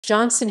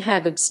Johnson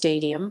Hagood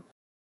Stadium.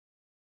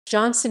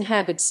 Johnson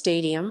Hagood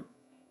Stadium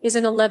is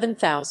an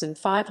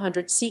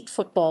 11,500-seat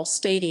football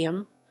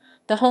stadium,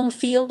 the home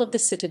field of the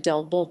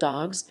Citadel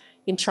Bulldogs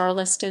in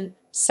Charleston,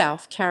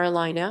 South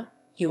Carolina,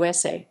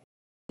 USA.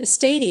 The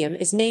stadium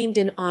is named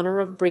in honor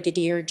of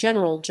Brigadier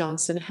General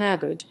Johnson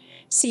Hagood,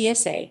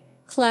 CSA,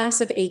 class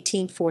of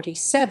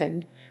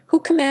 1847, who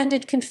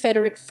commanded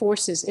Confederate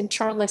forces in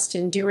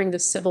Charleston during the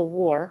Civil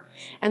War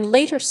and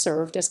later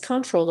served as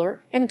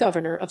Comptroller and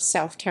Governor of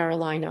South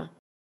Carolina.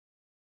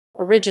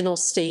 Original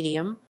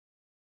stadium.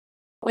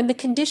 When the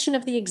condition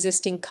of the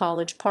existing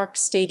College Park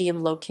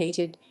Stadium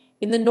located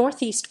in the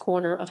northeast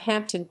corner of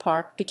Hampton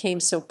Park became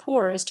so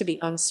poor as to be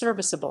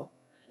unserviceable,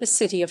 the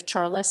city of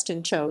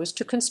Charleston chose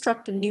to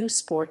construct a new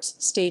sports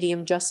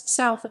stadium just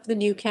south of the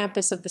new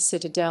campus of the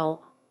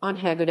Citadel on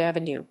Hagood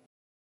Avenue.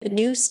 The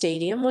new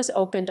stadium was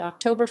opened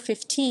October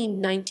 15,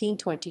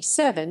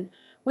 1927,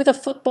 with a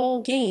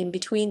football game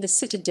between the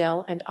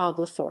Citadel and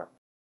Oglethorpe.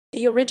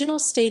 The original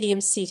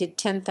stadium seated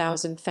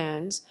 10,000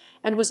 fans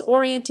and was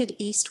oriented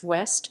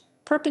east-west,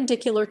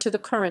 perpendicular to the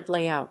current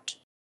layout.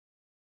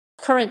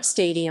 Current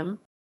stadium.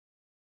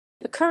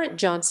 The current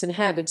Johnson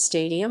Hagood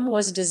Stadium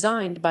was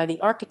designed by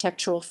the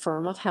architectural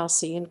firm of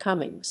Halsey and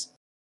Cummings.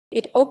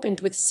 It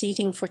opened with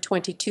seating for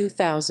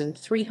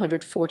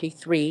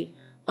 22,343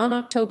 on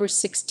October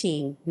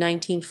 16,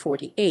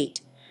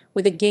 1948,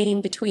 with a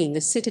game between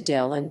the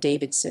Citadel and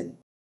Davidson.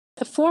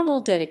 The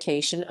formal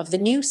dedication of the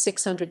new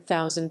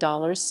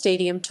 $600,000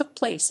 stadium took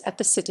place at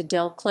the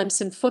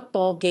Citadel-Clemson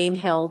football game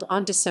held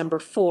on December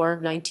 4,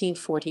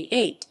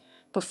 1948,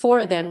 before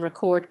a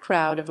then-record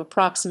crowd of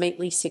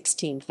approximately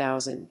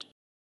 16,000.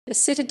 The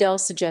Citadel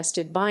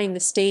suggested buying the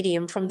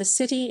stadium from the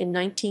city in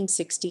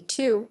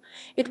 1962.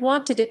 It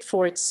wanted it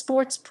for its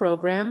sports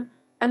program,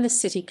 and the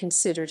city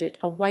considered it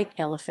a white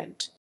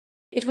elephant.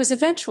 It was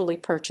eventually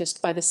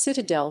purchased by the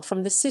Citadel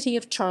from the city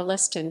of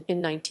Charleston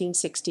in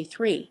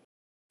 1963.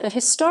 The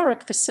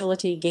historic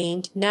facility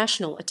gained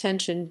national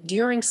attention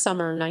during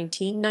summer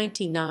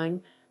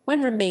 1999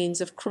 when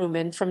remains of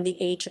crewmen from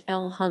the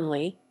H.L.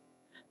 Hunley,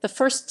 the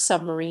first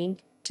submarine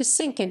to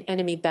sink an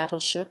enemy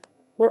battleship,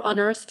 were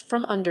unearthed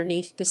from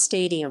underneath the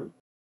stadium.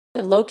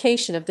 The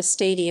location of the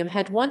stadium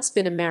had once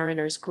been a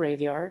mariner's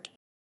graveyard.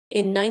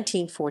 In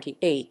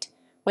 1948,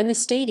 when the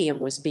stadium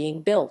was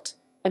being built,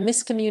 a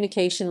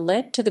miscommunication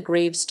led to the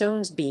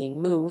gravestones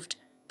being moved,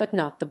 but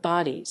not the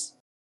bodies.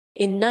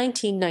 In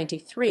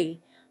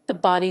 1993, the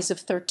bodies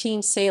of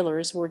 13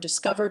 sailors were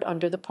discovered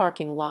under the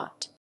parking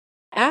lot.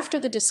 After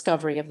the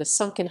discovery of the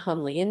sunken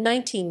Hunley in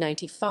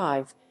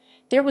 1995,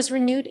 there was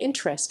renewed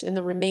interest in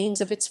the remains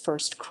of its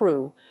first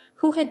crew,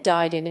 who had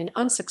died in an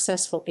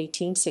unsuccessful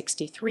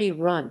 1863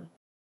 run.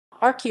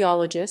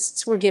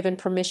 Archaeologists were given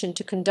permission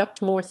to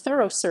conduct more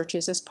thorough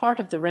searches as part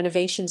of the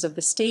renovations of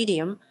the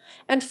stadium,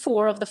 and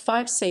 4 of the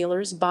 5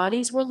 sailors'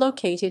 bodies were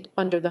located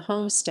under the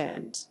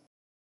homestands.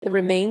 The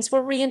remains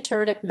were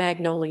reinterred at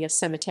Magnolia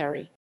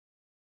Cemetery.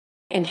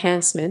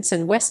 Enhancements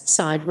and West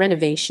Side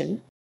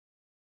renovation.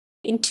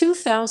 In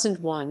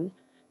 2001,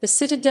 the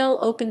Citadel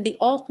opened the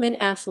Altman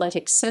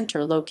Athletics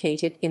Center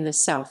located in the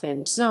South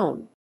End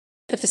Zone.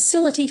 The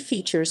facility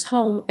features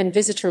home and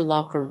visitor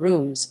locker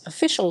rooms,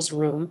 officials'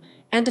 room,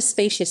 and a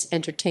spacious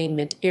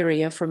entertainment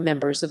area for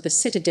members of the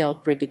Citadel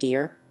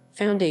Brigadier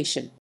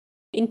Foundation.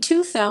 In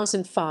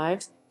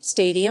 2005,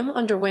 stadium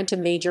underwent a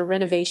major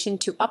renovation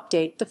to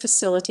update the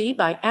facility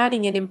by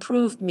adding an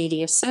improved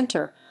media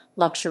center,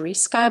 luxury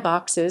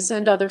skyboxes,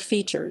 and other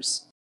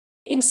features.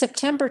 In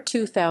September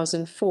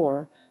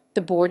 2004,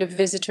 the Board of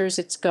Visitors,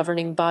 its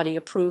governing body,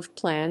 approved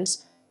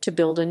plans to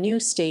build a new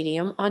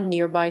stadium on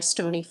nearby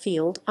Stony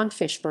Field on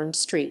Fishburne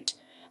Street,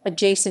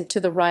 adjacent to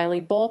the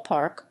Riley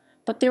Ballpark,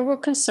 but there were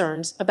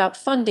concerns about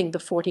funding the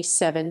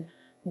 $47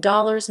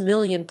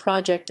 million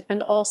project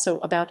and also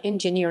about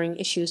engineering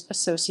issues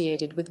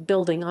associated with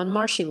building on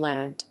marshy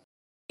land.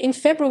 In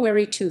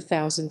February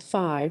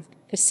 2005,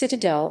 the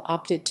Citadel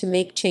opted to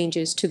make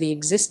changes to the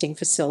existing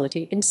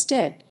facility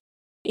instead.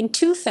 In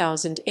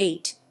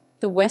 2008,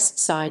 the West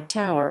Side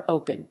Tower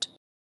opened.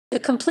 The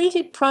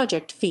completed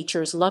project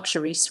features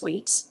luxury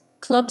suites,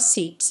 club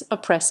seats, a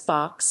press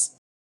box.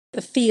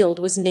 The field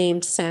was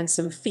named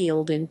Sansom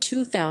Field in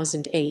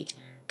 2008,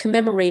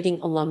 commemorating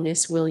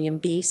alumnus William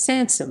B.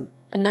 Sansom,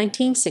 a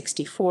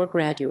 1964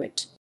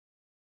 graduate.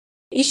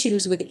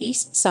 Issues with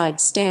East Side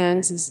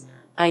stands.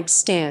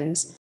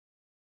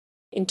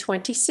 In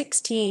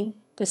 2016,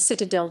 the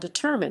Citadel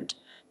determined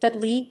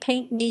that lead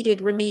paint needed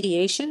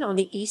remediation on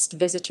the east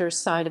visitor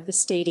side of the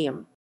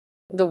stadium.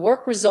 The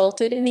work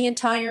resulted in the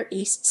entire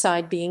east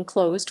side being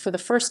closed for the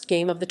first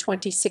game of the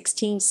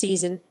 2016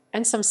 season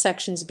and some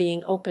sections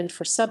being opened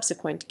for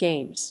subsequent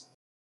games.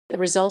 The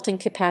resulting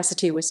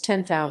capacity was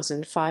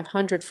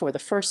 10,500 for the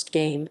first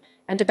game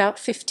and about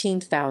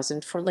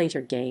 15,000 for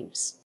later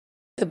games.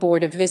 The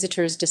Board of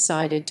Visitors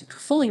decided to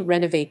fully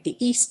renovate the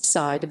east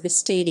side of the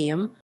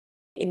stadium.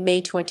 In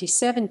May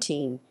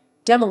 2017,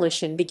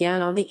 demolition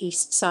began on the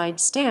east side.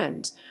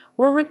 Stands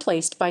were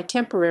replaced by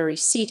temporary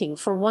seating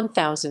for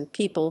 1,000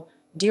 people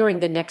during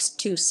the next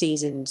two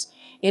seasons.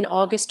 In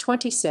August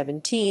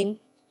 2017,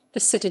 the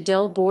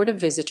Citadel Board of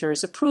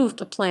Visitors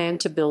approved a plan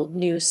to build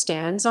new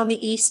stands on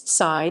the east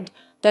side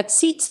that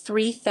seats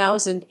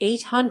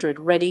 3,800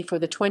 ready for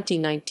the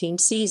 2019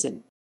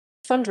 season.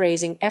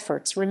 Fundraising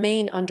efforts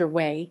remain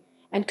underway,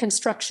 and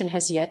construction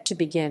has yet to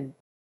begin.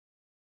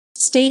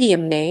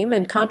 Stadium name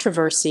and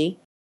controversy.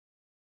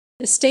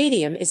 The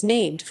stadium is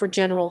named for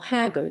General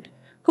Hagood,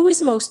 who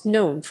is most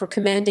known for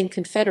commanding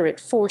Confederate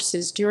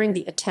forces during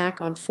the attack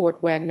on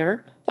Fort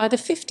Wagner by the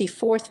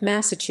 54th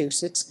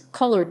Massachusetts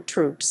Colored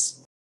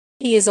Troops.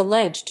 He is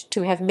alleged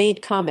to have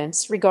made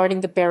comments regarding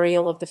the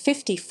burial of the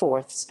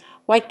 54th's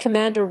white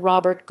commander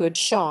Robert Goode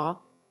Shaw,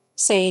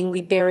 saying,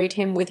 "We buried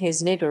him with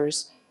his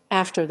niggers."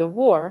 After the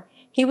war,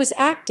 he was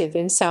active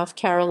in South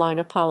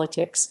Carolina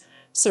politics,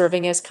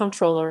 serving as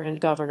Comptroller and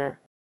governor.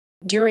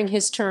 During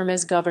his term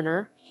as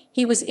governor,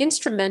 he was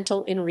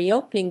instrumental in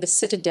reopening the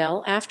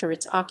Citadel after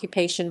its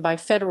occupation by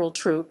federal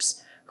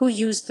troops, who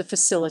used the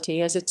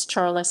facility as its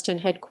Charleston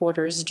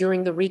headquarters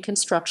during the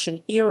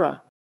Reconstruction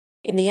era.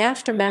 In the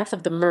aftermath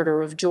of the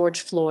murder of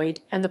George Floyd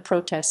and the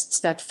protests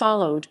that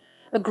followed,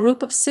 a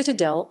group of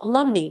Citadel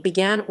alumni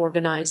began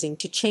organizing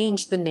to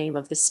change the name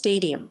of the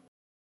stadium.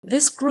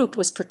 This group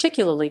was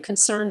particularly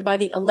concerned by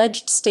the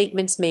alleged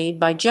statements made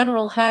by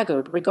General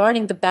Hagood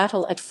regarding the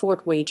battle at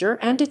Fort Wagner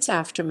and its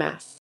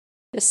aftermath.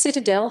 The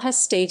Citadel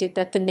has stated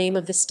that the name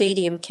of the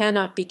stadium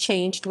cannot be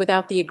changed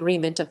without the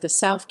agreement of the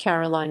South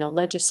Carolina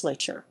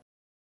legislature.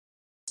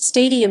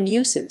 Stadium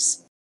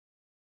uses.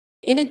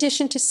 In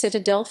addition to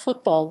Citadel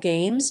football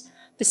games,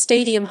 the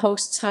stadium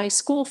hosts high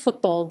school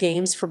football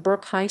games for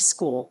Burke High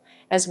School,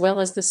 as well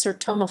as the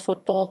Sertoma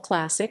Football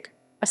Classic,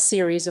 a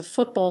series of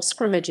football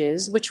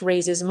scrimmages which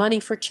raises money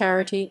for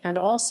charity and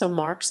also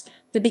marks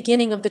the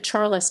beginning of the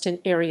Charleston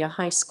area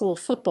high school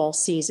football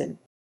season.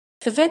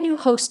 The venue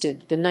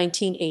hosted the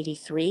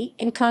 1983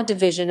 Inca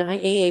Division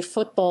IAA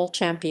Football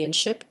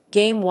Championship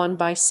game won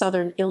by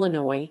Southern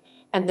Illinois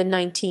and the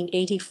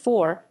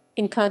 1984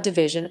 Inca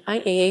Division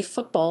IAA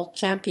Football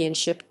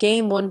Championship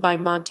game won by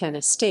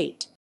Montana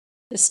State.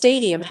 The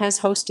stadium has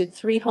hosted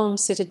 3 home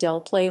Citadel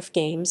playoff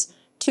games,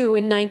 2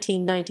 in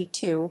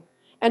 1992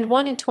 and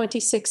 1 in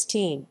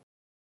 2016.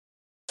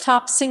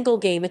 Top single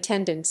game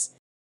attendance.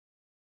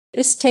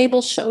 This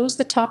table shows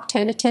the top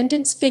 10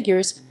 attendance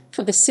figures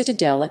for the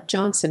Citadel at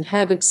Johnson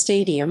Hagood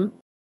Stadium